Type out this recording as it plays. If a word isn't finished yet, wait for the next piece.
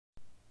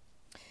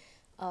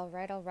All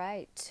right, all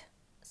right.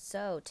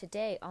 So,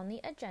 today on the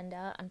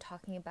agenda, I'm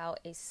talking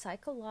about a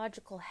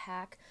psychological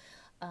hack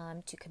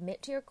to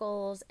commit to your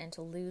goals and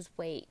to lose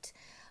weight.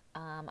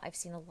 I've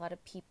seen a lot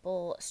of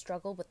people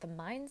struggle with the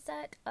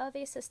mindset of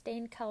a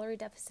sustained calorie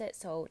deficit.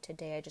 So,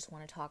 today I just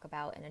want to talk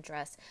about and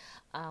address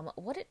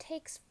what it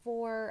takes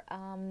for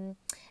an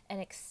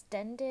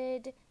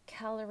extended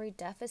calorie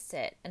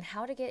deficit and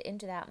how to get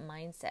into that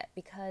mindset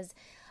because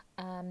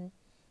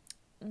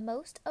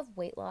most of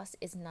weight loss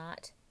is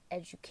not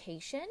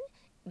education.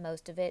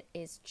 Most of it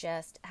is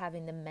just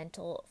having the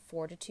mental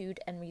fortitude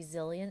and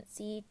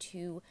resiliency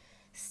to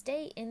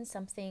stay in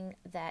something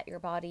that your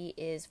body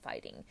is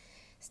fighting.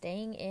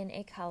 Staying in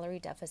a calorie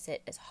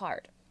deficit is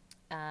hard.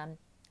 Um,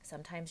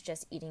 Sometimes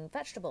just eating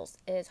vegetables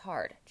is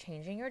hard.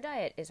 Changing your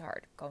diet is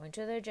hard. Going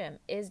to the gym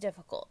is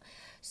difficult.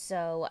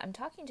 So, I'm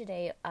talking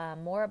today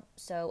more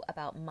so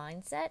about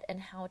mindset and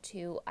how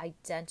to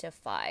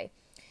identify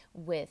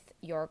with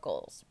your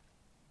goals.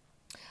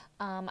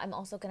 I'm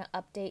also going to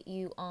update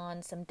you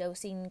on some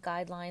dosing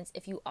guidelines.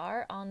 If you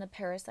are on the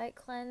parasite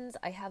cleanse,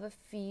 I have a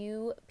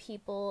few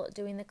people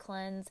doing the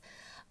cleanse.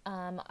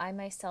 I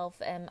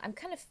myself I'm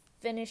kind of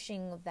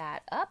finishing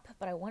that up,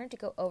 but I wanted to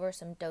go over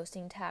some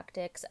dosing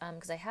tactics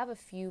because I have a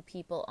few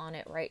people on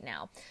it right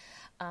now.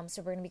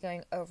 So we're going to be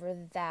going over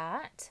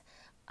that.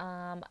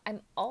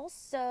 I'm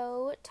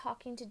also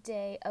talking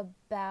today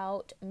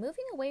about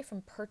moving away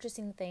from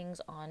purchasing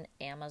things on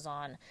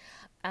Amazon.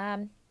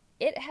 Um,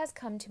 it has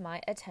come to my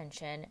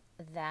attention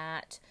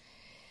that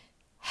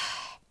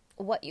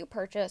what you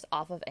purchase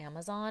off of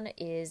Amazon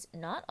is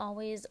not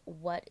always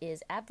what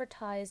is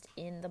advertised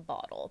in the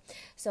bottle.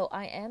 So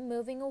I am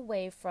moving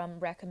away from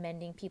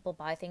recommending people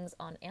buy things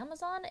on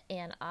Amazon,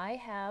 and I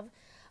have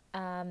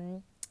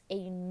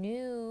a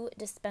new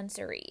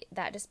dispensary.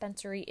 That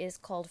dispensary is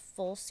called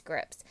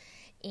Fullscripts,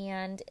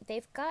 and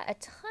they've got a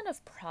ton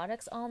of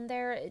products on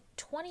there,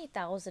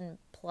 20,000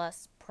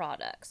 plus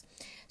products.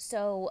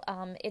 So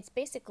it's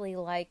basically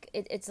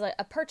it's like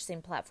a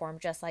purchasing platform,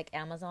 just like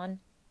Amazon,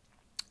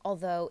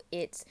 although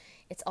it's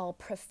all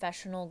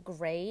professional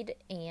grade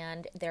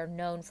and they're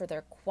known for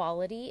their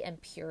quality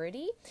and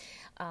purity.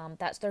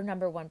 That's their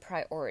number one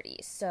priority.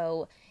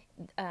 So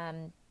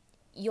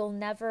you'll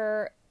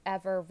never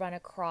ever run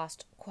across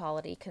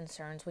quality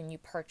concerns when you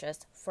purchase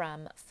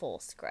from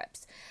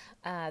Fullscripts.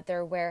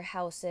 Their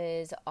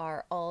warehouses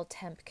are all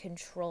temp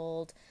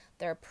controlled.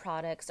 Their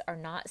products are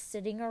not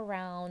sitting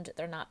around.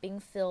 They're not being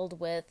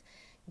filled with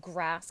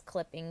grass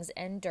clippings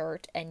and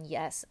dirt. And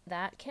yes,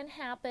 that can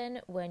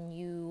happen when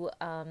you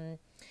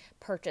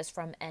purchase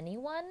from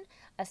anyone,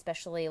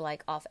 especially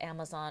like off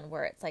Amazon,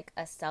 where it's like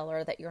a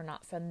seller that you're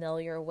not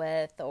familiar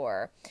with,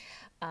 or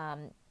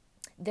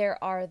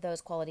there are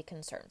those quality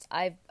concerns.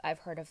 I've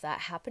heard of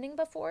that happening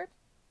before.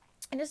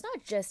 And it's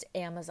not just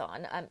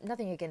Amazon.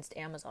 Nothing against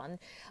Amazon.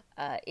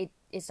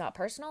 It's not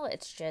personal.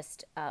 It's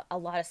just a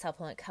lot of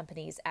supplement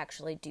companies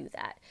actually do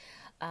that.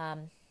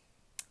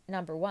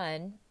 Number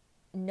one,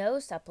 no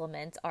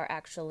supplements are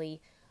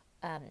actually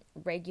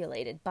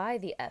regulated by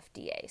the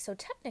FDA. So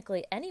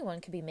technically, anyone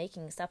could be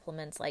making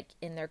supplements like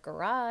in their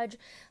garage,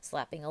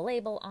 slapping a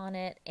label on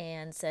it,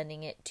 and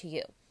sending it to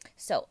you.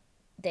 So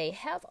they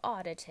have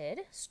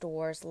audited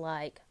stores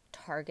like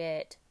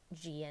Target,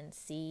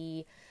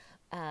 GNC,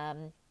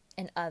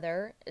 and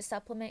other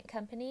supplement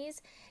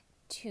companies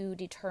to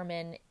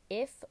determine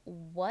if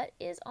what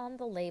is on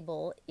the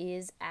label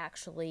is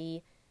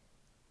actually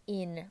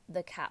in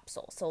the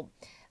capsule. So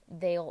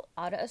they'll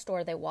audit a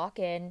store, they walk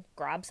in,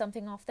 grab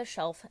something off the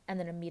shelf, and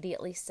then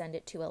immediately send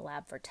it to a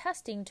lab for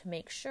testing to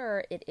make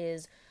sure it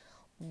is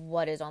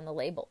what is on the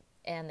label.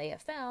 And they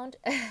have found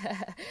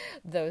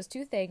those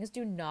two things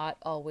do not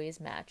always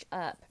match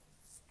up.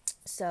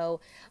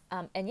 So,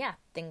 and yeah,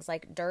 things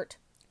like dirt,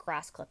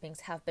 grass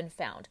clippings have been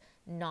found,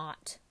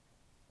 not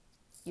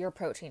your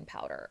protein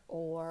powder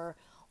or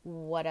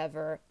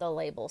whatever the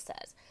label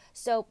says.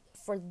 So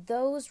for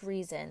those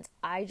reasons,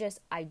 I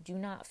do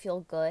not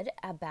feel good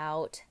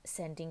about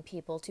sending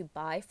people to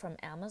buy from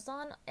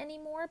Amazon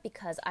anymore,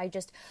 because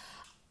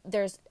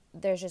there's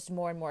just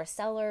more and more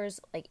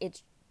sellers. Like,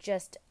 it's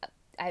just,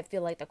 I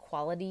feel like the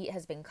quality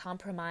has been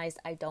compromised.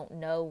 I don't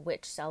know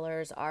which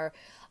sellers are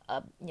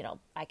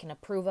I can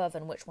approve of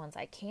and which ones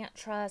I can't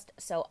trust.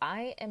 So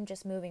I am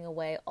just moving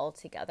away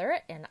altogether,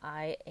 and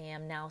I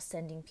am now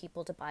sending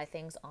people to buy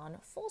things on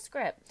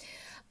Fullscript.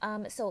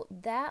 So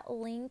that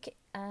link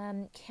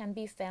can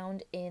be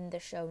found in the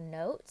show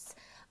notes.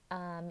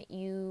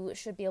 You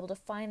should be able to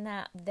find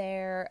that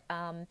there.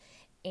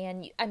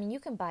 And you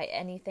can buy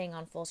anything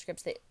on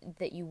Fullscripts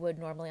that you would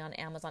normally on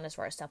Amazon as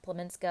far as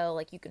supplements go.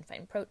 Like, you can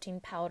find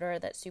protein powder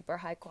that's super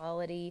high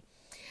quality.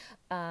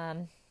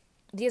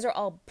 These are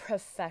all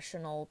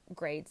professional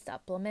grade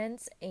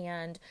supplements,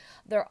 and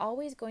they're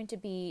always going to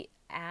be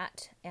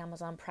at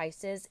Amazon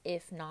prices,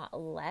 if not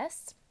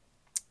less.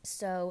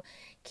 So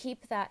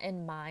keep that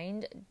in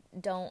mind.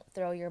 Don't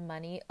throw your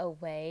money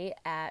away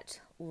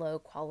at low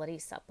quality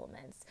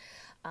supplements.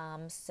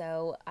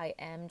 So I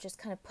am just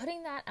kind of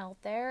putting that out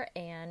there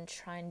and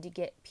trying to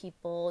get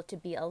people to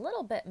be a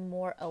little bit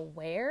more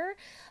aware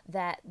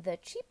that the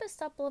cheapest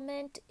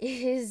supplement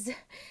is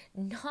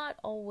not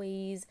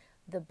always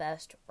the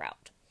best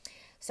route.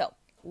 So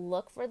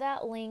look for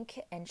that link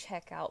and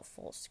check out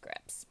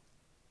Fullscripts.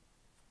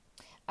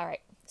 All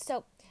right,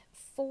 so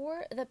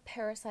for the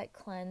parasite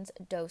cleanse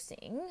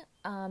dosing,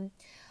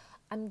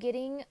 I'm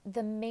getting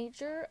the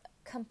major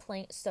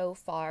complaint so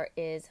far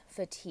is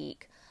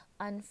fatigue.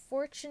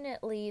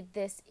 Unfortunately,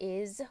 this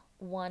is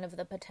one of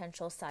the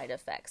potential side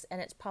effects, and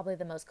it's probably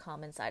the most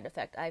common side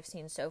effect I've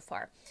seen so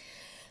far.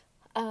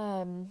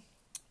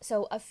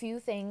 So a few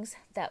things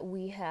that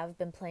we have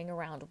been playing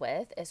around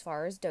with as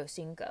far as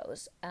dosing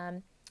goes.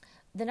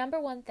 The number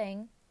one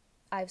thing,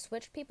 I've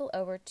switched people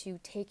over to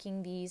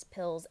taking these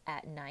pills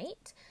at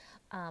night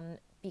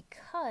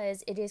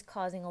because it is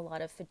causing a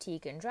lot of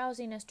fatigue and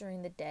drowsiness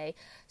during the day.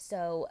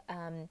 So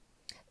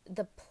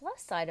the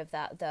plus side of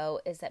that, though,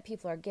 is that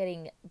people are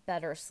getting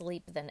better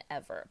sleep than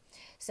ever.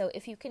 So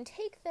if you can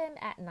take them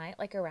at night,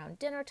 like around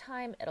dinner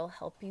time, it'll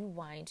help you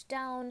wind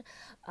down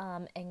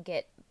and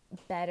get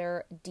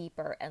better,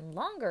 deeper, and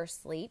longer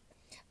sleep.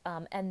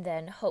 And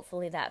then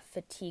hopefully that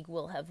fatigue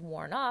will have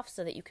worn off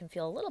so that you can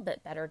feel a little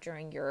bit better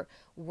during your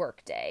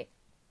work day.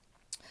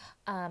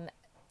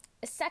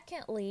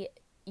 Secondly,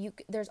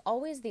 there's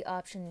always the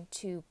option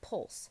to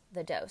pulse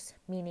the dose,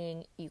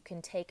 meaning you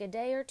can take a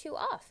day or two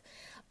off.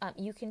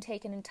 You can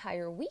take an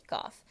entire week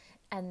off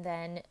and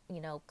then,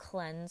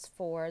 cleanse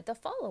for the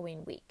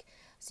following week.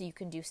 So you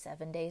can do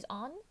 7 days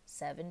on,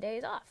 7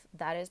 days off.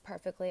 That is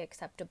perfectly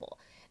acceptable.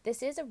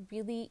 This is a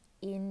really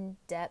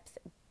in-depth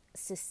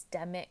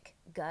systemic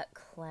gut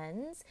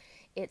cleanse.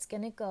 It's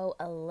going to go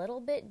a little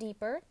bit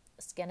deeper.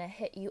 It's going to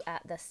hit you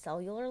at the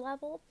cellular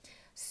level.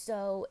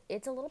 So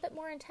it's a little bit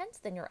more intense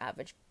than your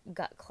average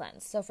gut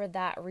cleanse. So for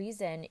that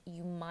reason,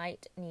 you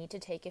might need to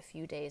take a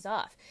few days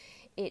off.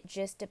 It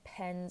just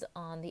depends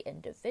on the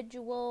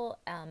individual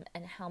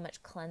and how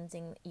much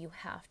cleansing you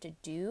have to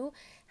do,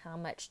 how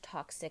much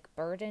toxic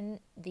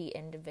burden the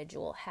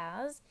individual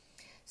has.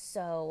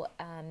 So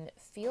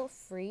feel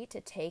free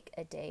to take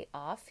a day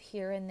off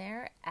here and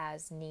there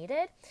as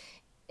needed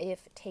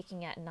if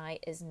taking at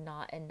night is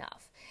not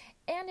enough.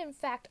 And in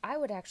fact, I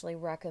would actually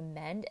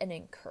recommend and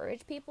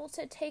encourage people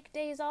to take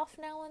days off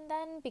now and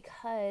then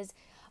because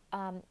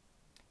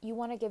you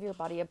want to give your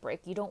body a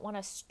break. You don't want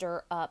to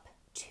stir up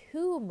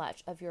too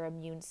much of your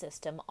immune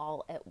system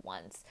all at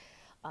once.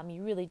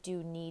 You really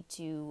do need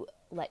to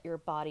let your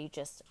body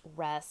just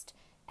rest,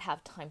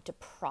 have time to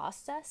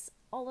process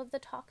all of the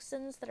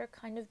toxins that are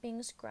kind of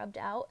being scrubbed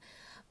out.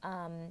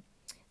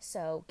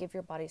 So give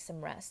your body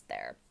some rest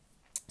there.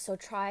 So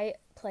try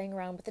playing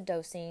around with the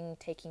dosing,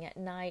 taking at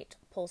night,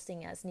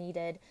 pulsing as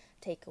needed,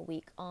 take a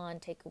week on,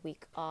 take a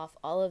week off.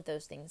 All of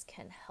those things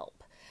can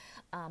help.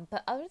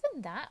 But other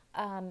than that,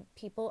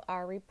 people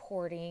are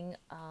reporting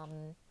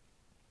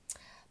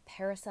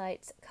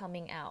parasites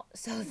coming out.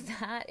 So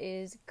that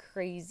is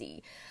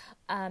crazy.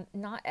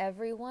 Not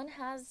everyone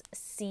has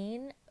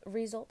seen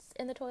results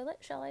in the toilet,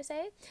 shall I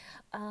say,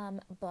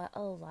 but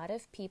a lot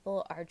of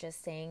people are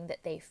just saying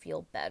that they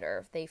feel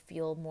better. They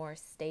feel more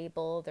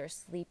stable. They're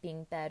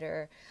sleeping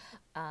better.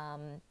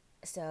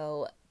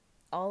 So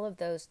all of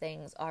those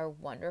things are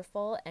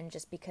wonderful. And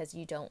just because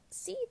you don't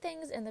see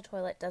things in the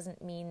toilet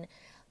doesn't mean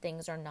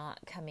things are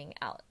not coming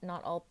out.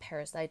 Not all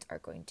parasites are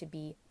going to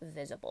be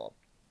visible.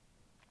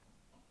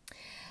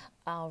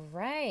 All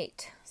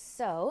right,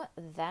 so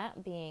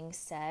that being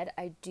said,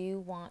 I do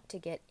want to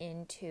get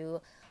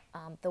into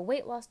the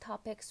weight loss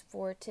topics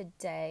for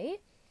today.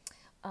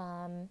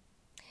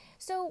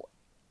 So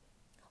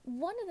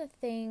one of the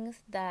things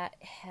that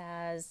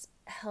has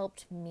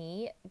helped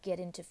me get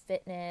into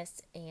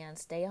fitness and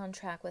stay on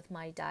track with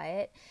my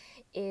diet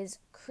is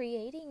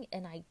creating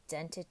an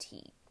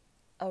identity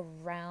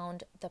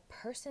around the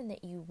person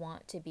that you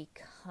want to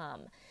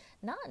become,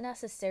 not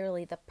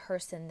necessarily the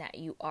person that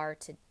you are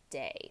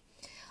today.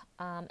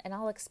 And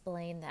I'll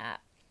explain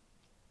that.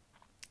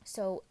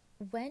 So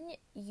when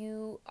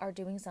you are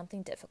doing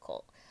something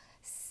difficult,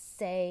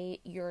 say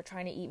you're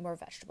trying to eat more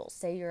vegetables,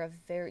 say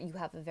you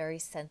have a very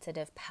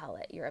sensitive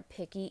palate, you're a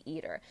picky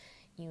eater,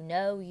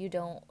 you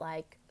don't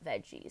like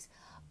veggies.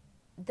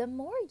 The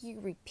more you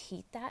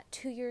repeat that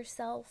to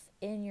yourself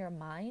in your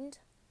mind,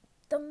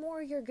 the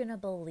more you're going to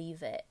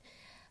believe it.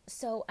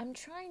 So I'm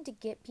trying to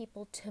get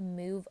people to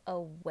move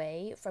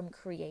away from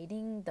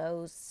creating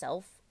those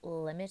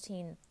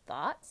self-limiting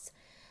thoughts.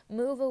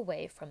 Move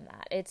away from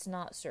that. It's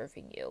not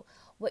serving you.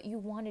 What you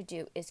want to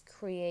do is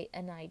create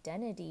an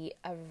identity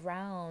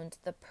around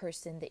the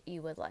person that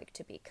you would like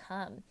to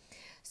become.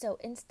 So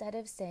instead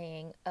of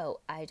saying,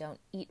 oh, I don't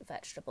eat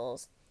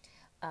vegetables,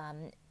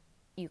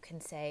 you can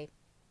say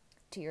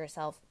to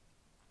yourself,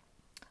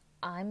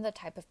 I'm the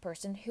type of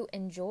person who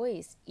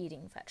enjoys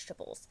eating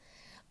vegetables.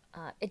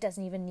 It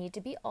doesn't even need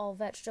to be all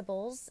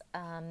vegetables.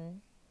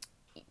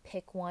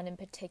 Pick one in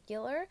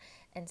particular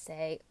and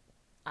say,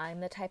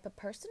 I'm the type of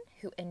person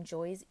who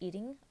enjoys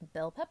eating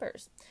bell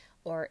peppers,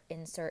 or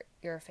insert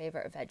your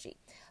favorite veggie.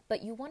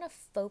 But you want to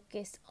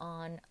focus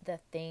on the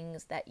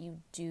things that you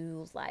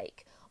do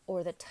like,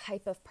 or the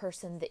type of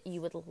person that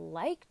you would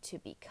like to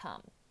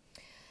become.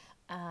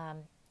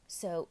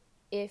 So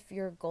if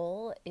your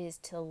goal is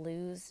to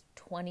lose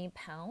 20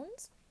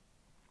 pounds,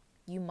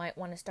 you might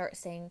want to start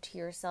saying to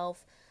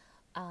yourself,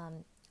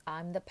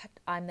 I'm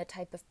the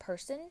type of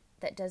person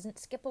that doesn't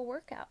skip a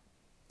workout.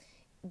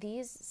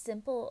 These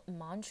simple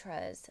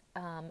mantras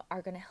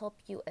are going to help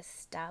you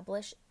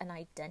establish an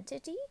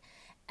identity,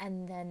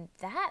 and then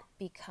that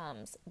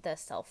becomes the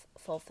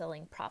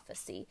self-fulfilling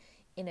prophecy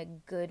in a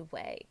good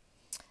way.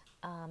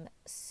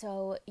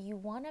 So you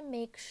want to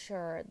make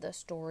sure the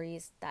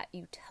stories that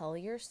you tell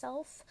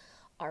yourself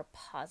are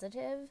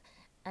positive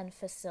and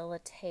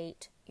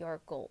facilitate your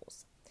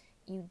goals.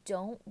 You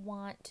don't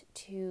want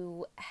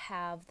to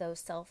have those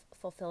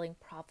self-fulfilling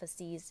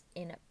prophecies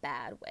in a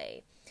bad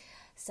way,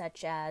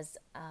 such as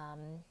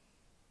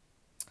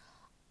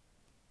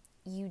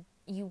you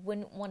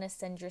wouldn't want to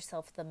send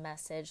yourself the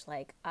message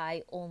like,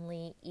 I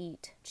only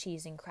eat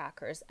cheese and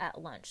crackers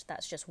at lunch.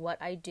 That's just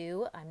what I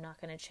do. I'm not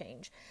going to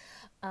change.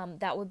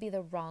 That would be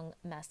the wrong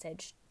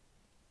message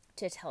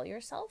to tell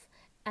yourself,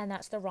 and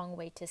that's the wrong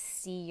way to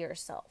see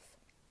yourself.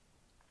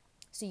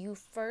 So you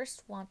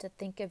first want to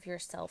think of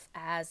yourself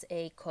as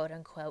a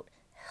quote-unquote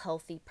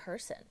healthy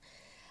person,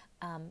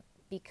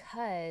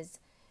 because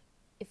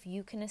if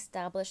you can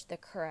establish the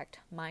correct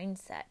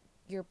mindset,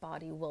 your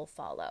body will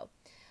follow.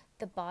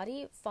 The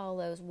body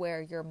follows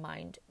where your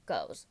mind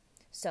goes.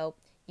 So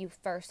you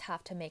first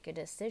have to make a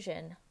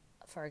decision,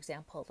 for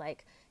example,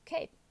 like,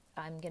 okay,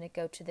 I'm going to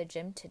go to the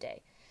gym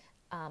today.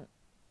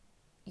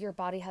 Your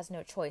body has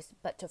no choice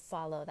but to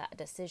follow that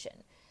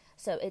decision.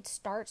 So it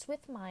starts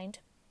with mind,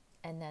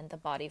 and then the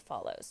body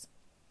follows.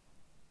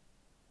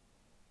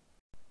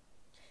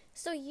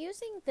 So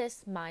using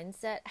this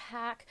mindset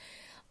hack,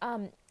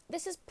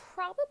 this is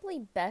probably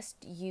best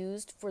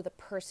used for the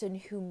person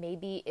who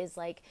maybe is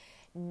like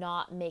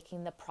not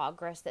making the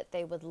progress that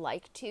they would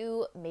like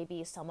to.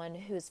 Maybe someone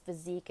whose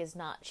physique is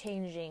not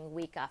changing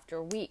week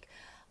after week.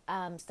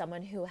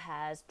 Someone who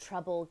has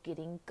trouble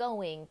getting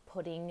going,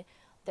 putting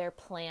their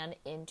plan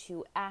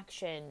into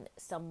action.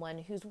 Someone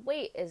whose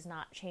weight is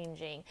not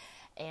changing,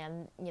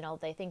 and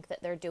they think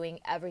that they're doing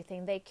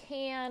everything they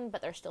can,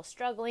 but they're still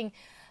struggling.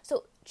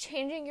 So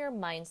changing your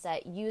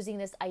mindset using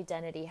this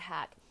identity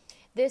hack,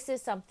 this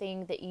is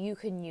something that you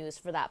can use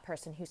for that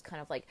person who's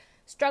kind of like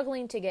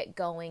struggling to get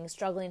going,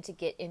 struggling to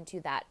get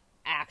into that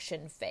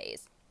action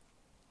phase.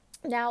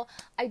 Now,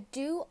 I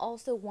do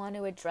also want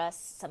to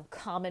address some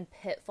common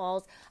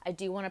pitfalls. I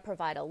do want to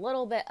provide a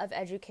little bit of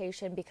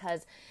education,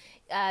 because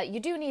you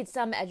do need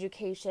some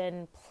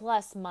education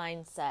plus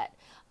mindset.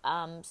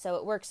 So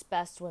it works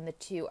best when the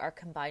two are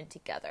combined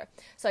together.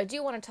 So I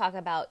do want to talk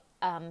about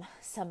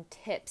some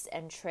tips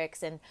and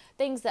tricks and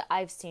things that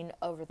I've seen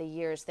over the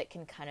years that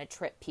can kind of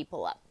trip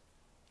people up.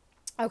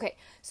 Okay,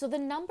 so the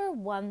number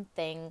one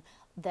thing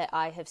that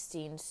I have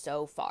seen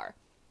so far,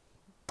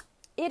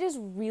 it is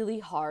really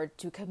hard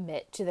to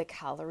commit to the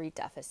calorie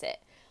deficit.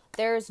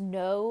 There's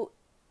no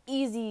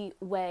easy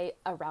way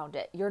around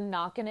it. You're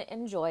not going to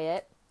enjoy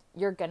it.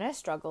 You're going to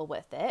struggle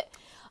with it.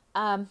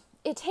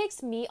 It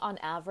takes me on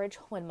average,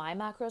 when my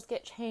macros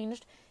get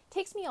changed, it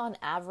takes me on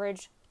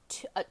average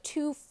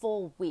 2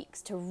 full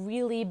weeks to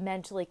really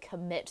mentally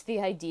commit to the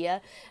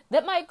idea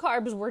that my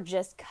carbs were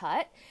just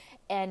cut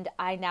and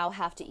I now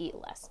have to eat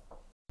less.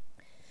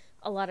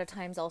 A lot of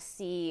times I'll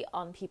see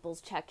on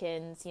people's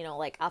check-ins,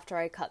 like after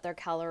I cut their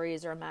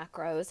calories or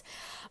macros,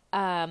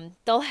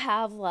 they'll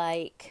have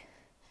like,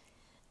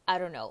 I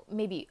don't know,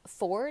 maybe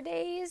 4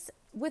 days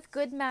with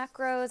good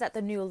macros at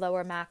the new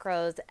lower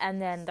macros,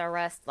 and then the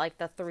rest, like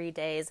the 3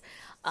 days,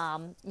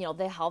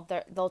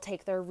 they'll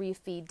take their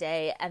refeed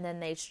day, and then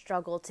they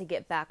struggle to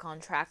get back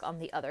on track on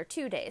the other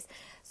 2 days.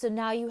 So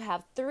now you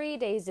have 3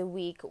 days a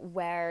week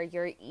where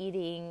you're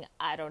eating,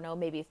 I don't know,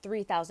 maybe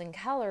 3,000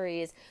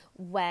 calories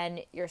when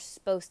you're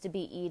supposed to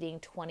be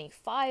eating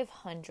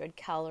 2,500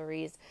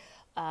 calories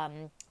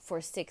for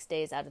 6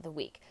 days out of the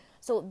week.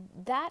 So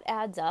that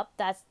adds up.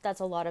 That's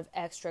a lot of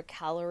extra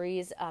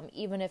calories.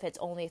 Even if it's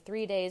only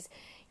 3 days,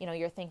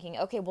 you're thinking,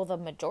 okay, well, the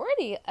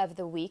majority of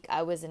the week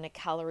I was in a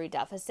calorie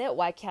deficit.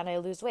 Why can't I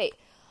lose weight?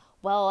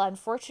 Well,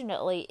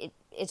 unfortunately,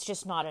 it's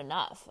just not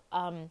enough.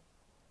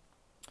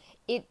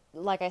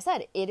 Like I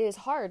said, it is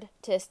hard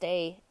to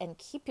stay and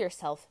keep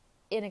yourself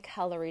in a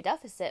calorie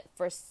deficit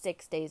for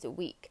 6 days a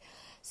week.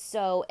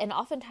 So, and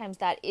oftentimes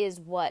that is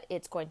what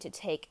it's going to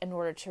take in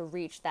order to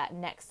reach that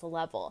next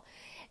level.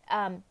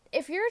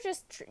 If you're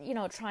just,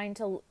 trying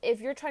to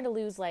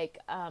lose like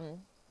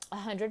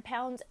 100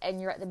 pounds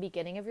and you're at the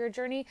beginning of your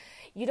journey,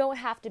 you don't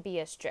have to be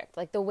as strict.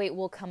 Like the weight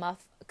will come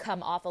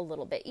off a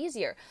little bit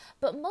easier.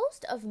 But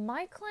most of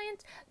my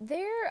clients,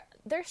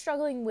 they're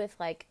struggling with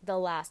like the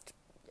last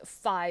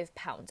 5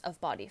 pounds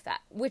of body fat,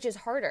 which is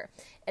harder,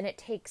 and it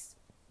takes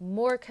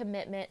more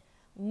commitment,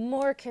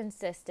 more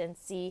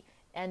consistency,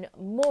 and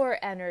more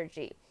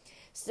energy.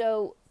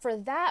 So for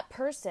that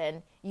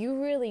person,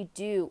 you really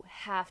do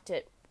have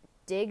to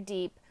dig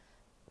deep,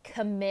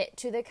 commit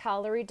to the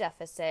calorie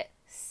deficit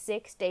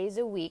 6 days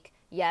a week.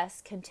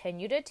 Yes,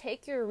 continue to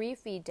take your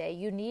refeed day.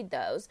 You need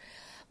those.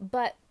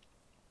 But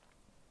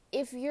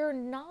if you're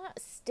not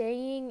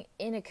staying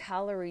in a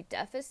calorie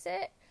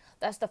deficit,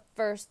 that's the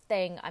first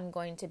thing I'm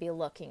going to be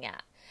looking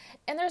at.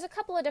 And there's a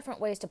couple of different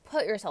ways to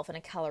put yourself in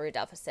a calorie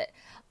deficit.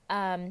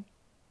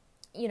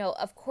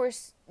 Of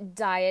course,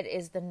 diet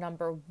is the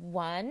number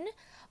one,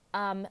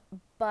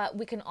 but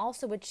we can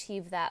also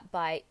achieve that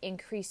by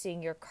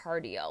increasing your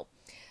cardio.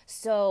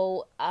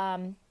 So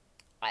I'm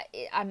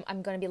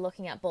going to be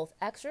looking at both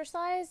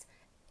exercise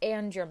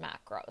and your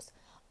macros.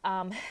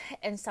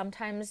 And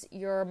sometimes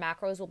your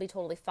macros will be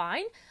totally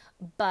fine,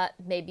 but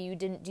maybe you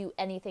didn't do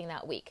anything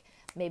that week.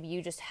 Maybe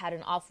you just had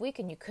an off week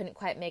and you couldn't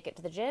quite make it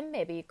to the gym.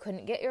 Maybe you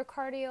couldn't get your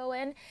cardio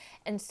in.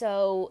 And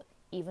so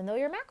even though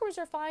your macros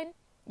are fine,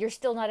 you're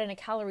still not in a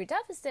calorie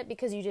deficit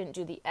because you didn't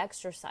do the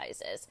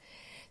exercises.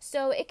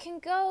 So it can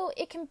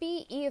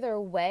be either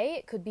way.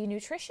 It could be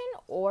nutrition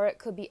or it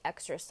could be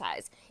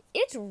exercise.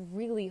 It's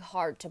really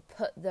hard to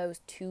put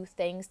those two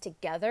things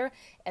together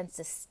and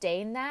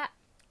sustain that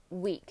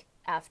week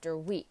after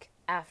week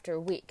after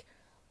week.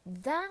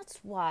 That's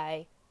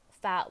why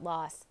fat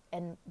loss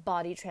and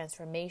body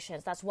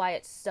transformations, that's why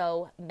it's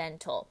so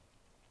mental,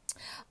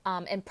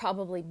 and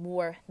probably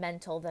more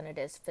mental than it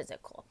is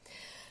physical.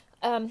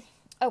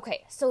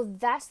 Okay, so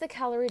that's the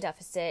calorie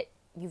deficit.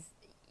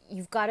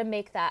 You've got to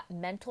make that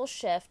mental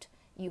shift.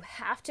 You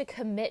have to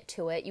commit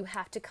to it. You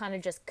have to kind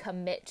of just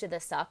commit to the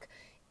suck,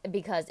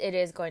 because it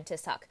is going to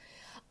suck.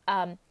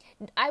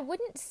 I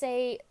wouldn't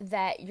say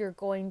that you're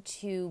going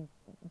to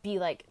be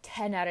like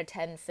 10 out of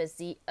 10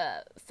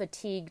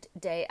 fatigued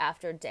day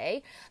after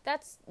day.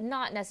 That's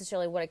not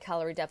necessarily what a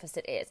calorie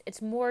deficit is.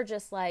 It's more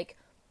just like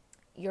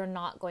you're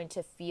not going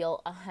to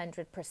feel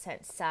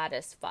 100%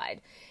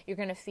 satisfied. You're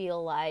going to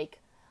feel like,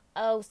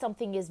 oh,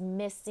 something is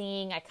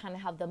missing. I kind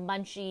of have the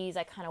munchies.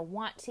 I kind of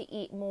want to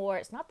eat more.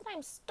 It's not that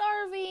I'm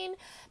starving,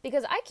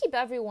 because I keep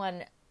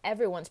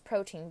everyone's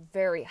protein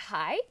very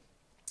high.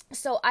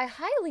 So I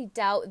highly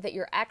doubt that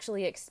you're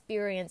actually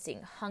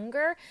experiencing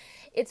hunger.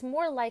 It's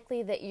more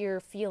likely that you're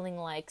feeling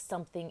like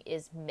something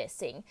is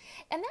missing.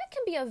 And that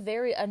can be a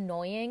very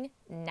annoying,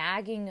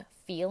 nagging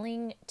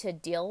feeling to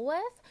deal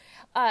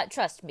with.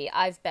 Trust me,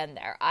 I've been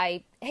there.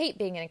 I hate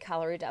being in a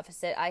calorie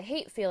deficit. I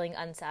hate feeling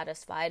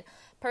unsatisfied.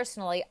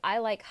 Personally, I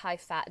like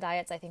high-fat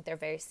diets. I think they're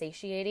very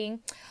satiating.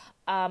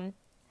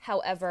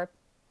 However,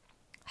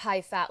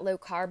 high-fat,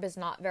 low-carb is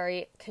not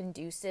very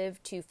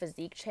conducive to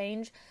physique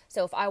change.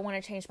 So if I want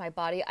to change my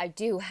body, I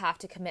do have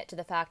to commit to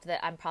the fact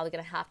that I'm probably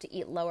going to have to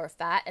eat lower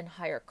fat and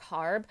higher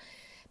carb,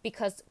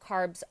 because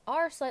carbs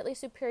are slightly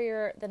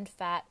superior than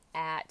fat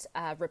at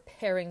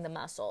repairing the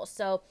muscle.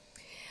 So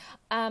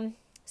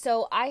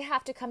I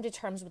have to come to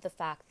terms with the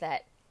fact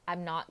that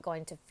I'm not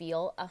going to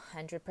feel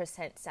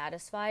 100%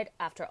 satisfied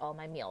after all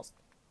my meals.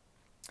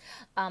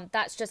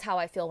 That's just how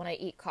I feel when I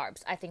eat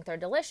carbs. I think they're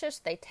delicious.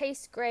 They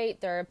taste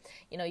great. They're,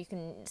 you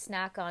can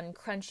snack on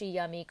crunchy,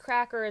 yummy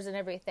crackers and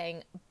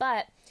everything.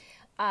 But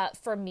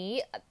for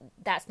me,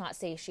 that's not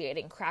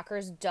satiating.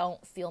 Crackers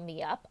don't fill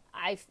me up.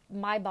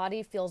 My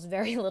body feels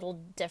very little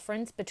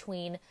difference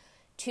between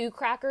 2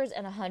 crackers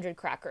and 100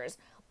 crackers.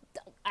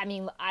 I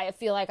mean, I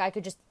feel like I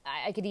could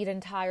eat an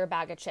entire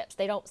bag of chips.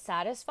 They don't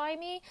satisfy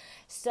me.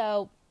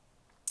 So,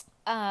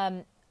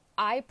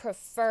 I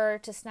prefer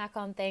to snack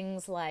on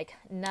things like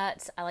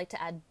nuts. I like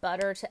to add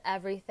butter to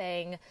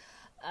everything.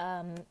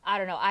 I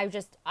don't know.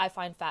 I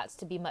find fats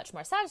to be much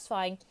more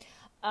satisfying.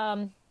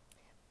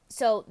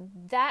 So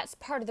that's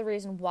part of the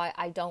reason why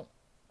I don't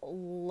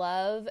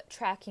love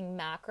tracking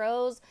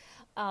macros,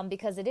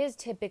 because it is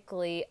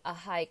typically a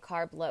high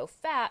carb, low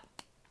fat.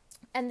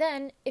 And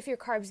then if your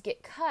carbs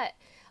get cut,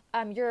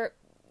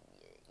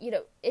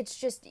 it's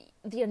just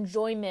the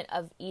enjoyment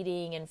of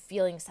eating and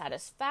feeling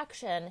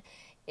satisfaction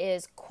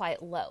is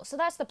quite low. So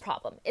that's the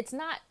problem. It's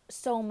not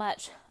so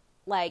much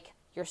like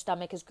your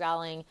stomach is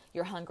growling,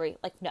 you're hungry.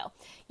 Like, no,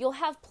 you'll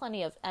have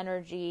plenty of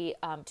energy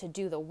to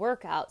do the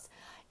workouts.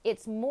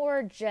 It's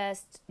more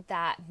just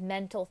that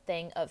mental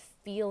thing of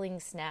feeling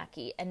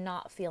snacky and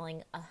not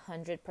feeling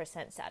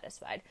 100%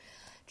 satisfied.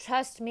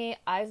 Trust me,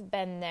 I've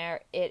been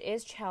there. It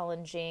is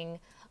challenging.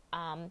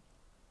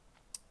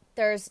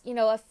 There's,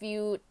 a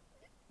few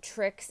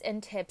tricks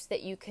and tips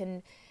that you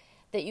can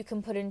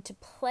put into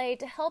play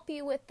to help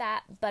you with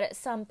that. But at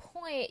some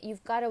point,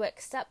 you've got to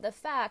accept the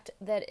fact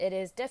that it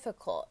is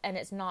difficult and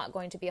it's not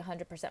going to be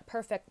 100%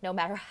 perfect no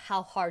matter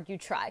how hard you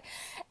try.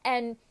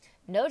 And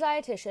no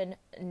dietitian,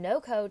 no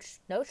coach,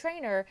 no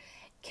trainer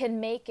can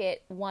make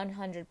it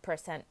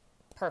 100%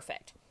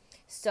 perfect.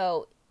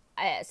 So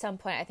at some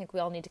point, I think we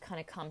all need to kind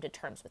of come to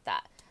terms with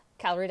that.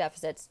 Calorie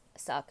deficits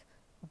suck,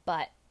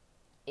 but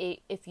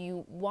if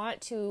you want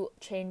to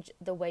change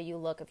the way you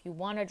look, if you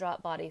want to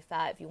drop body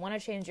fat, if you want to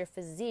change your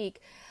physique,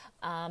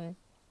 you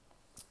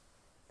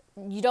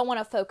don't want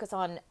to focus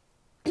on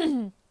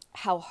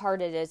how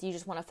hard it is. You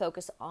just want to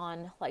focus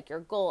on like your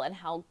goal and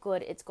how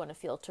good it's going to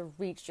feel to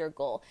reach your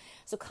goal.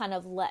 So kind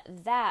of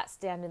let that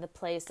stand in the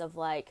place of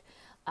like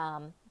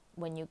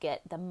when you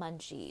get the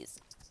munchies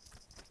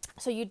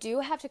So you do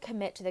have to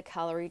commit to the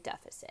calorie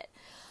deficit,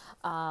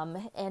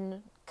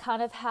 and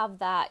kind of have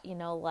that,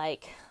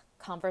 like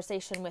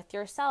conversation with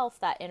yourself,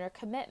 that inner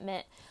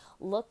commitment.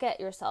 Look at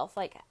yourself,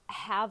 like,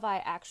 have I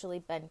actually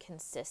been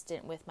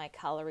consistent with my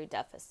calorie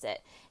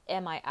deficit?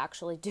 Am I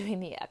actually doing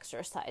the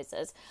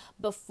exercises?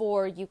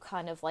 Before you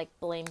kind of like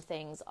blame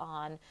things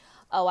on,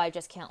 oh, I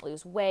just can't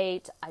lose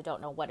weight. I don't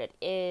know what it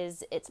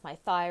is. It's my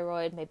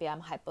thyroid. Maybe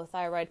I'm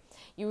hypothyroid.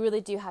 You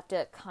really do have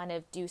to kind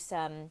of do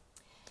some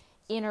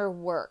inner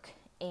work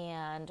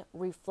and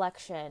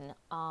reflection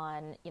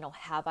on,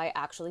 have I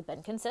actually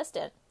been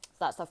consistent? So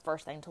that's the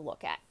first thing to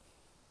look at.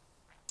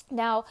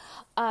 Now,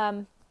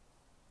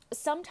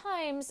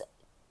 sometimes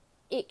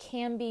it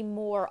can be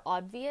more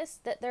obvious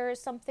that there is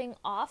something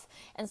off,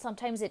 and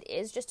sometimes it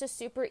is just a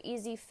super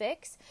easy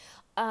fix.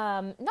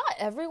 Not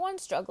everyone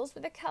struggles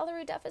with a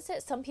calorie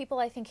deficit. Some people,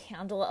 I think,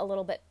 handle it a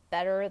little bit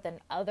better than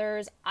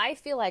others. I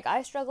feel like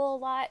I struggle a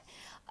lot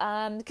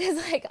because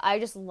like I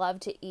just love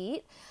to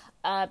eat.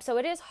 So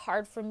it is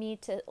hard for me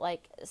to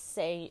like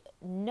say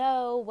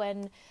no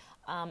when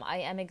I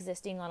am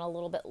existing on a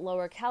little bit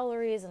lower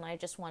calories and I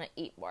just want to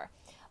eat more.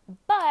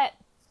 But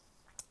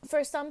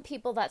for some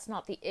people, that's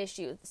not the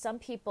issue. Some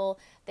people,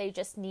 they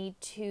just need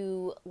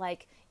to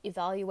like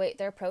evaluate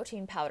their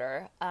protein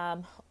powder,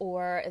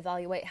 or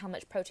evaluate how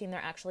much protein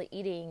they're actually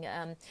eating,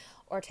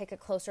 or take a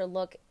closer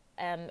look,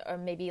 or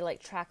maybe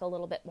like track a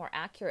little bit more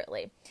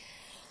accurately.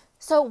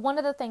 So one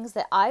of the things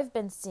that I've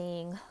been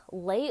seeing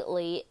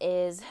lately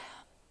is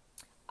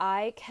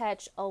I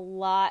catch a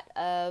lot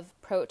of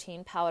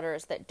protein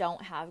powders that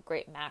don't have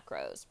great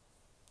macros.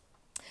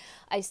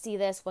 I see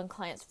this when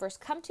clients first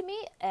come to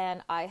me,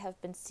 and I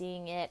have been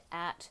seeing it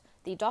at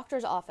the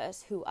doctor's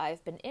office who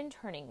I've been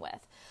interning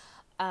with.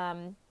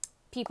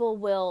 People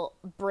will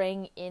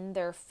bring in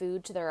their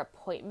food to their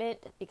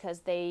appointment because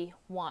they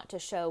want to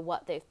show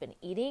what they've been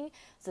eating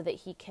so that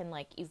he can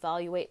like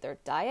evaluate their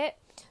diet.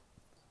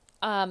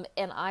 And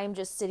I'm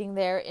just sitting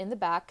there in the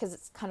back because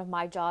it's kind of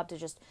my job to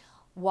just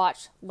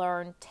watch,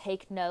 learn,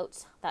 take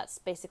notes. That's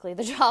basically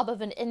the job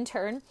of an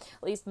intern,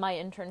 at least my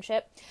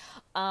internship.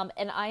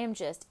 And I am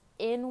just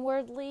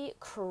inwardly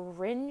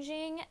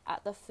cringing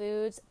at the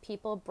foods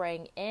people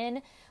bring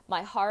in.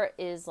 My heart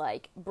is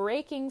like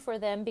breaking for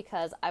them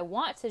because I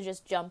want to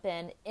just jump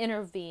in,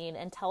 intervene,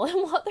 and tell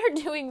them what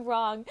they're doing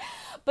wrong.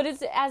 But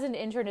it's, as an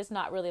intern, it's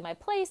not really my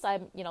place.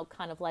 I'm,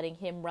 kind of letting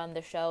him run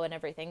the show and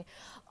everything,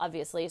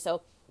 obviously.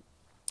 So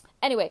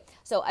anyway,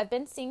 so I've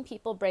been seeing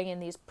people bring in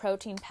these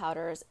protein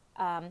powders.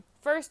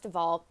 First of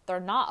all, they're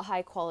not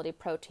high quality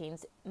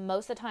proteins.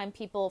 Most of the time,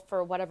 people,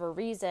 for whatever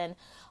reason,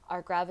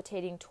 are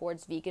gravitating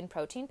towards vegan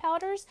protein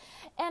powders.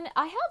 And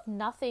I have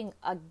nothing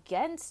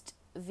against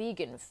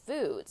vegan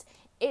foods.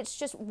 It's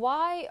just,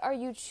 why are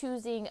you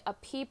choosing a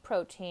pea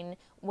protein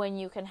when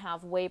you can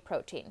have whey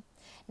protein?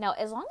 Now,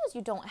 as long as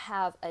you don't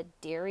have a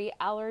dairy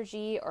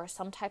allergy or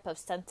some type of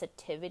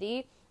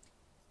sensitivity,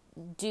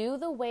 do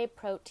the whey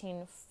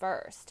protein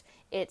first.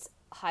 It's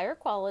higher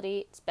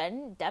quality. It's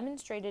been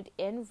demonstrated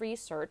in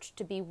research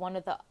to be one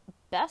of the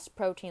best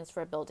proteins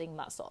for building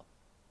muscle.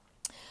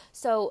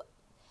 So,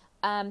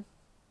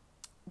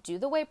 do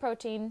the whey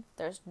protein.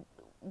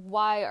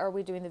 Why are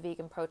we doing the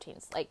vegan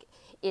proteins? Like,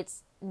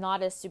 it's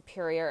not as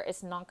superior.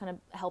 It's not going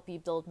to help you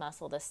build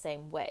muscle the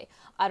same way.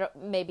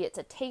 Maybe it's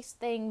a taste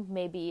thing.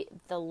 Maybe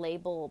the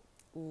label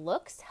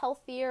looks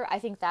healthier. I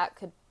think that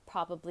could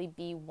probably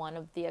be one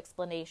of the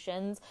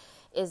explanations.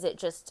 Is it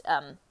just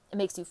it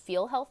makes you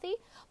feel healthy,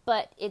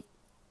 but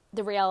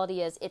the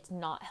reality is it's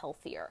not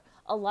healthier.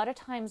 A lot of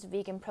times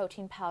vegan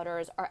protein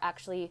powders are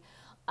actually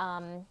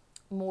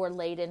more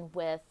laden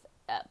with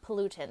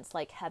pollutants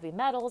like heavy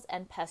metals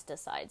and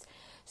pesticides.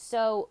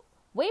 So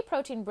whey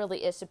protein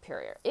really is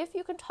superior. If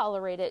you can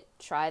tolerate it,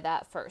 try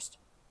that first.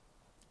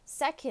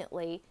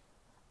 Secondly,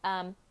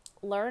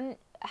 learn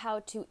how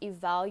to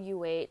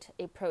evaluate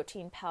a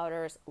protein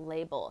powder's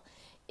label.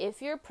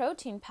 If your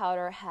protein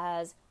powder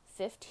has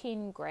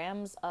 15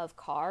 grams of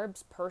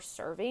carbs per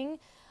serving,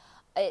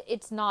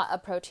 it's not a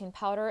protein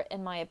powder,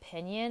 in my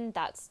opinion.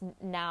 That's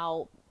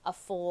now a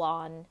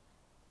full-on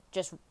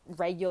just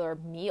regular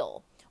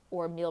meal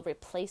or meal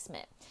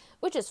replacement,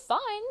 which is fine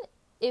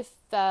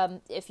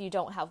if you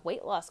don't have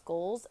weight loss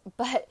goals.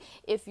 But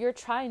if you're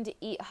trying to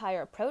eat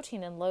higher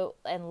protein and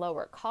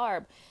lower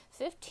carb,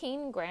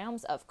 15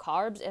 grams of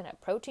carbs in a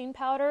protein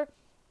powder,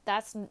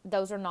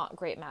 those are not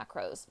great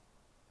macros.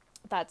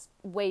 That's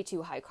way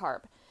too high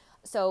carb.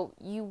 So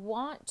you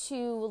want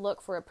to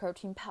look for a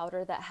protein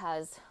powder that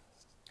has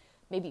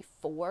maybe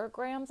 4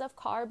 grams of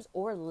carbs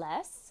or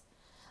less.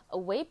 A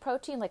whey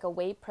protein, like a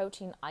whey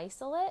protein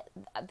isolate,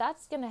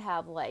 that's going to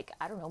have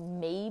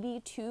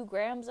maybe 2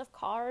 grams of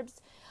carbs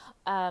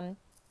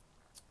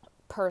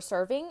per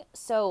serving.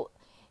 So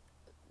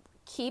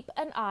keep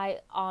an eye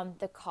on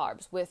the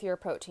carbs with your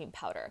protein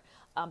powder,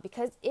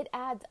 because it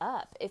adds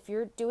up. If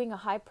you're doing a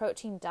high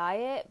protein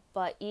diet,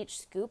 but each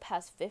scoop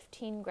has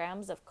 15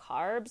 grams of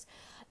carbs,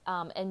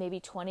 and maybe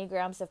 20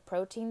 grams of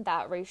protein,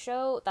 that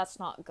ratio, that's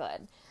not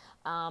good.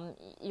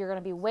 You're going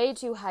to be way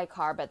too high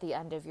carb at the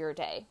end of your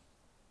day.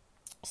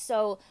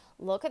 So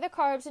look at the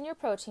carbs in your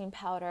protein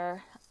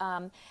powder.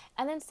 And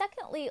then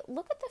secondly,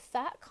 look at the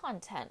fat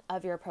content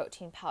of your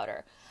protein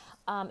powder.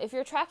 If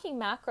you're tracking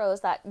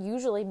macros, that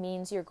usually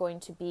means you're going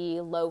to be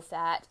low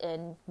fat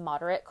and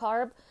moderate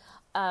carb.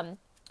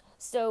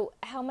 So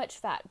how much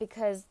fat?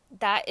 Because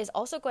that is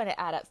also going to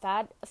add up.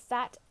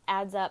 Fat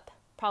adds up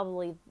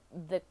probably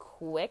the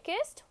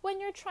quickest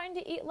when you're trying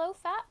to eat low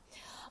fat.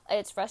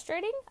 It's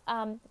frustrating.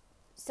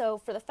 So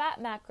for the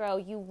fat macro,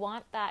 you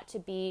want that to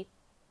be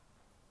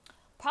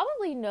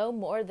probably no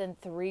more than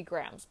 3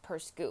 grams per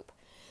scoop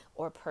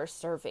or per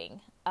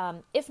serving,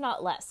 if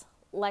not less.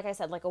 Like I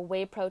said, like a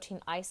whey protein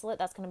isolate,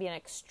 that's going to be an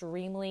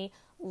extremely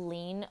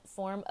lean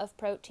form of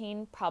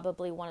protein,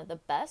 probably one of the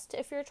best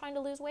if you're trying to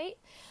lose weight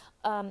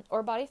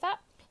or body fat.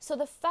 So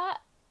the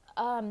fat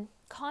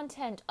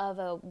content of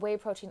a whey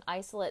protein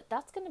isolate,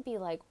 that's going to be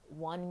like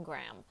 1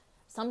 gram,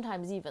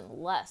 sometimes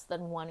even less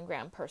than 1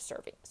 gram per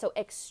serving. So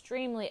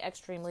extremely,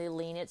 extremely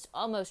lean. It's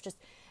almost just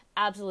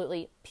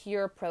absolutely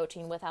pure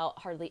protein without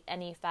hardly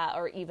any fat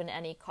or even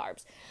any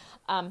carbs.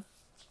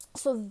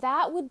 So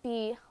that would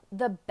be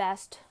the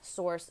best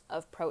source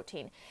of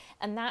protein.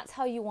 And that's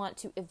how you want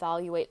to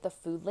evaluate the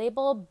food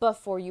label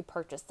before you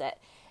purchase it.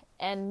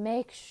 And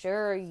make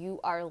sure you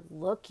are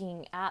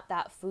looking at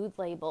that food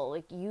label.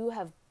 Like, you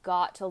have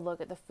got to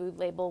look at the food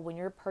label when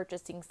you're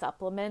purchasing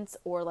supplements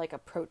or like a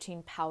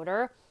protein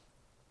powder.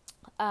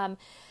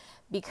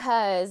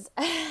 Because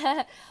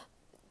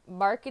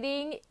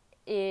marketing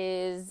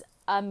is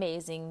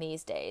amazing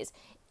these days.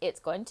 It's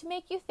going to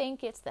make you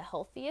think it's the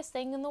healthiest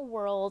thing in the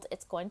world.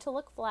 It's going to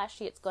look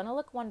flashy. It's going to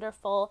look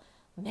wonderful.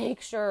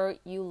 Make sure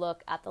you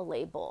look at the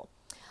label.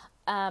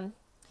 And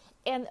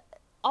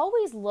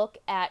always look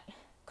at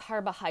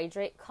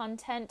carbohydrate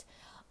content.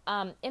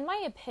 In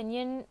my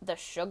opinion, the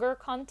sugar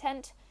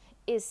content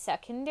is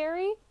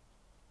secondary,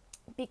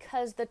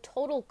 because the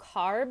total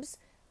carbs,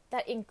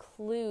 that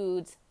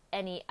includes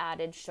any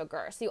added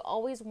sugar. So you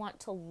always want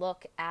to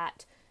look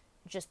at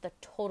just the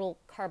total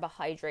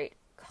carbohydrate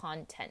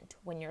content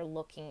when you're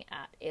looking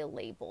at a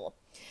label.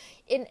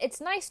 And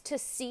it's nice to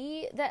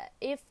see that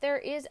if there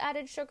is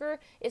added sugar,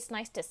 it's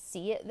nice to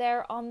see it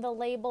there on the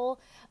label.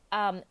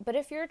 But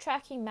if you're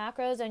tracking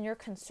macros and you're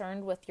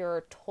concerned with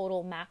your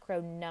total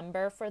macro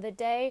number for the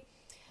day,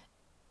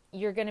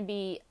 you're going to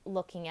be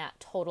looking at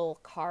total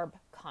carb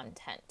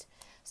content.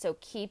 So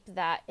keep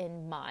that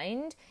in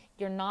mind.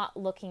 You're not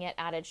looking at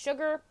added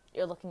sugar,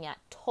 you're looking at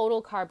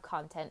total carb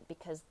content,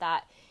 because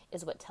that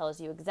is what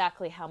tells you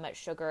exactly how much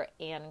sugar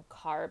and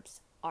carbs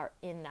are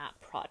in that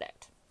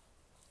product.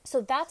 So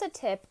that's a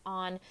tip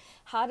on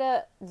how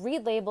to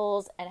read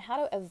labels and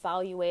how to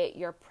evaluate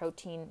your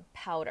protein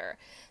powder.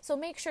 So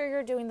make sure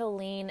you're doing the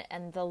lean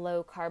and the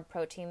low carb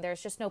protein.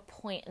 There's just no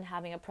point in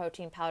having a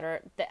protein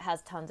powder that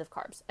has tons of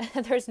carbs.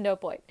 There's no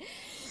point.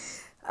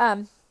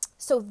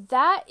 So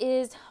that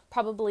is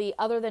probably,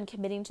 other than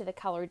committing to the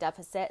calorie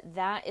deficit,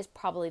 that is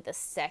probably the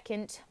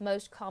second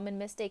most common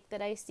mistake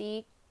that I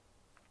see.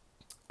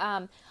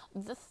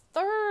 The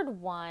third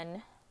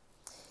one,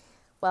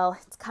 well,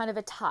 it's kind of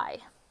a tie.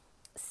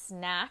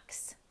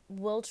 Snacks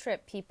will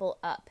trip people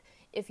up.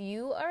 If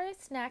you are a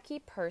snacky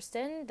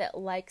person that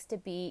likes to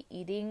be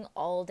eating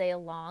all day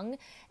long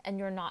and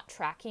you're not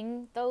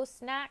tracking those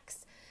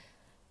snacks,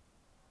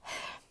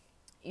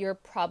 you're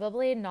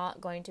probably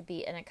not going to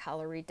be in a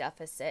calorie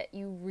deficit.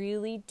 You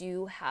really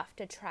do have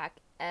to track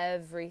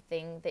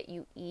everything that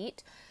you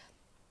eat.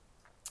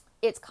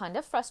 It's kind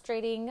of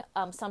frustrating.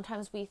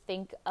 Sometimes we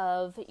think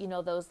of,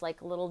 those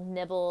like little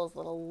nibbles,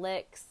 little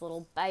licks,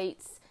 little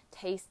bites,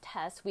 taste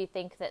tests. We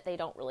think that they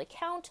don't really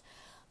count.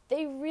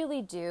 They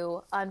really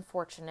do,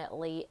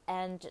 unfortunately,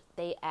 and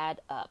they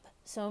add up.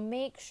 So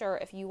make sure,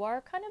 if you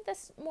are kind of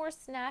this more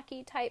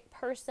snacky type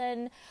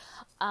person,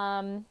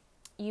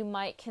 you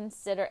might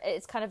consider,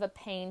 it's kind of a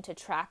pain to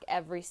track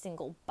every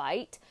single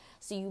bite.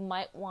 So you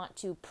might want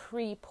to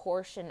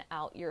pre-portion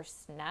out your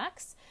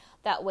snacks.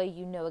 That way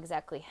you know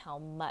exactly how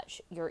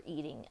much you're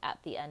eating at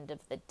the end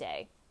of the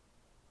day.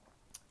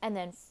 And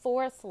then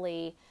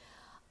fourthly,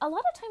 a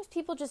lot of times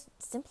people just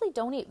simply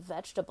don't eat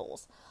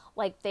vegetables.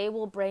 Like, they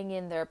will bring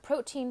in their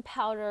protein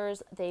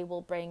powders, they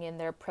will bring in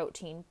their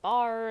protein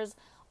bars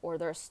or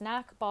their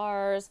snack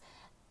bars.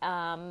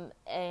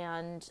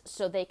 And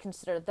so they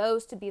consider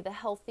those to be the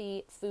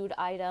healthy food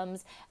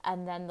items.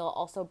 And then they'll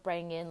also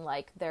bring in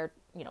like their,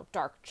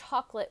 dark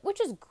chocolate, which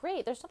is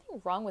great. There's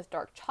nothing wrong with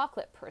dark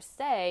chocolate per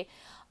se.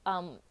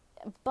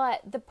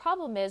 But the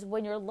problem is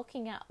when you're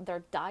looking at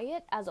their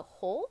diet as a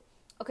whole,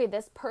 okay,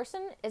 this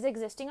person is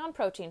existing on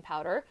protein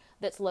powder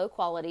that's low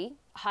quality,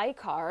 high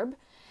carb.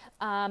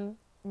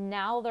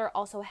 Now they're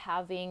also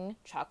having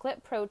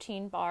chocolate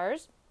protein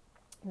bars.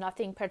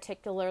 Nothing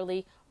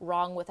particularly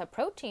wrong with a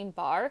protein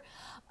bar,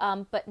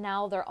 but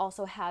now they're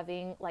also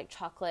having like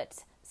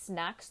chocolate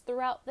snacks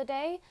throughout the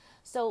day.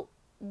 So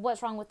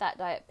what's wrong with that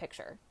diet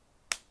picture?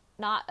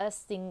 Not a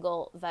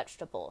single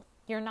vegetable.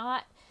 You're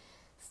not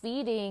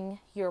feeding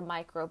your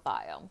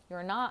microbiome.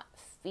 You're not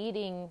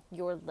feeding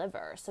your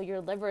liver. So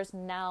your liver's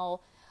now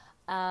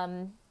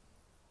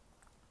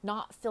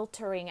not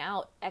filtering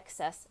out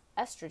excess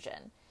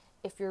estrogen.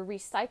 If you're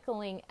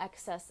recycling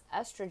excess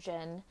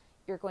estrogen,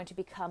 you're going to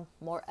become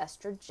more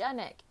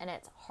estrogenic and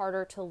it's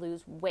harder to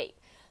lose weight.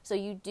 So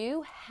you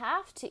do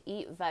have to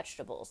eat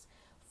vegetables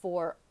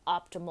for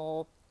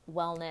optimal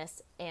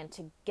wellness and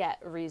to get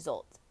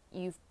results.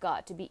 You've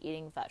got to be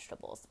eating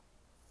vegetables.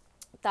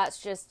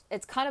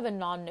 It's kind of a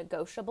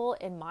non-negotiable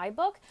in my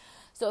book.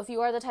 So if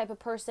you are the type of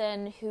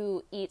person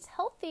who eats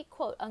healthy,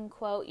 quote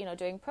unquote,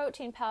 doing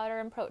protein powder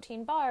and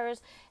protein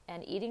bars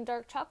and eating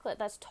dark chocolate,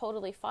 that's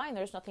totally fine.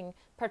 There's nothing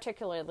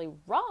particularly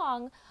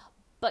wrong,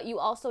 but you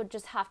also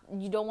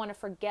you don't want to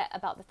forget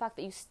about the fact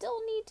that you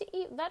still need to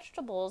eat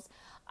vegetables,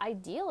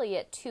 ideally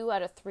at 2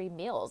 out of 3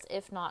 meals,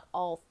 if not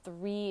all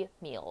 3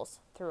 meals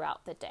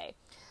throughout the day.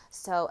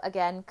 So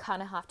again,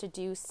 kind of have to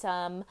do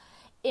some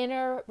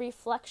inner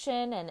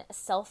reflection and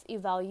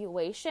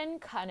self-evaluation,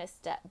 kind of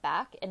step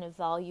back and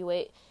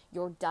evaluate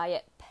your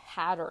diet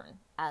pattern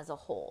as a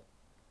whole.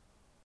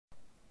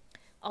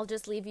 I'll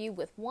just leave you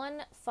with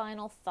one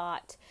final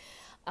thought,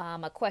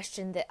 a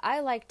question that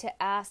I like to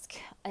ask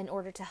in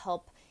order to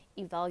help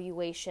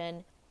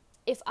evaluation.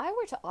 If I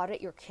were to audit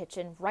your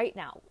kitchen right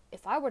now,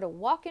 if I were to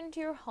walk into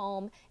your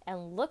home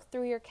and look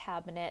through your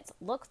cabinets,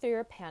 look through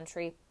your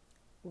pantry,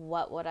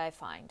 what would I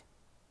find?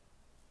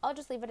 I'll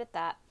just leave it at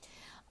that.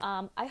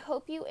 I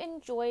hope you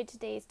enjoyed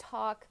today's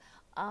talk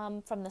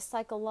from the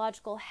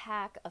psychological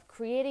hack of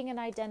creating an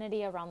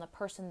identity around the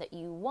person that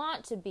you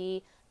want to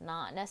be,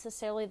 not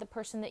necessarily the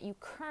person that you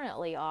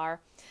currently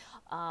are,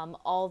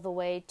 all the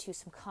way to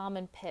some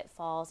common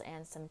pitfalls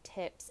and some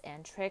tips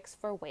and tricks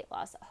for weight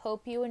loss. I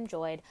hope you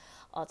enjoyed.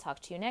 I'll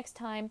talk to you next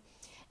time.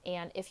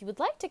 And if you would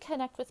like to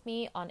connect with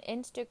me on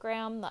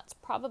Instagram, that's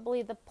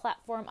probably the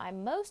platform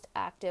I'm most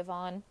active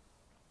on.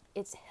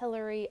 It's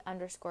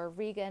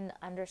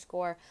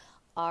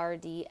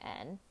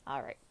Hillary_Regan_RDN.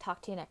 All right,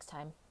 talk to you next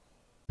time.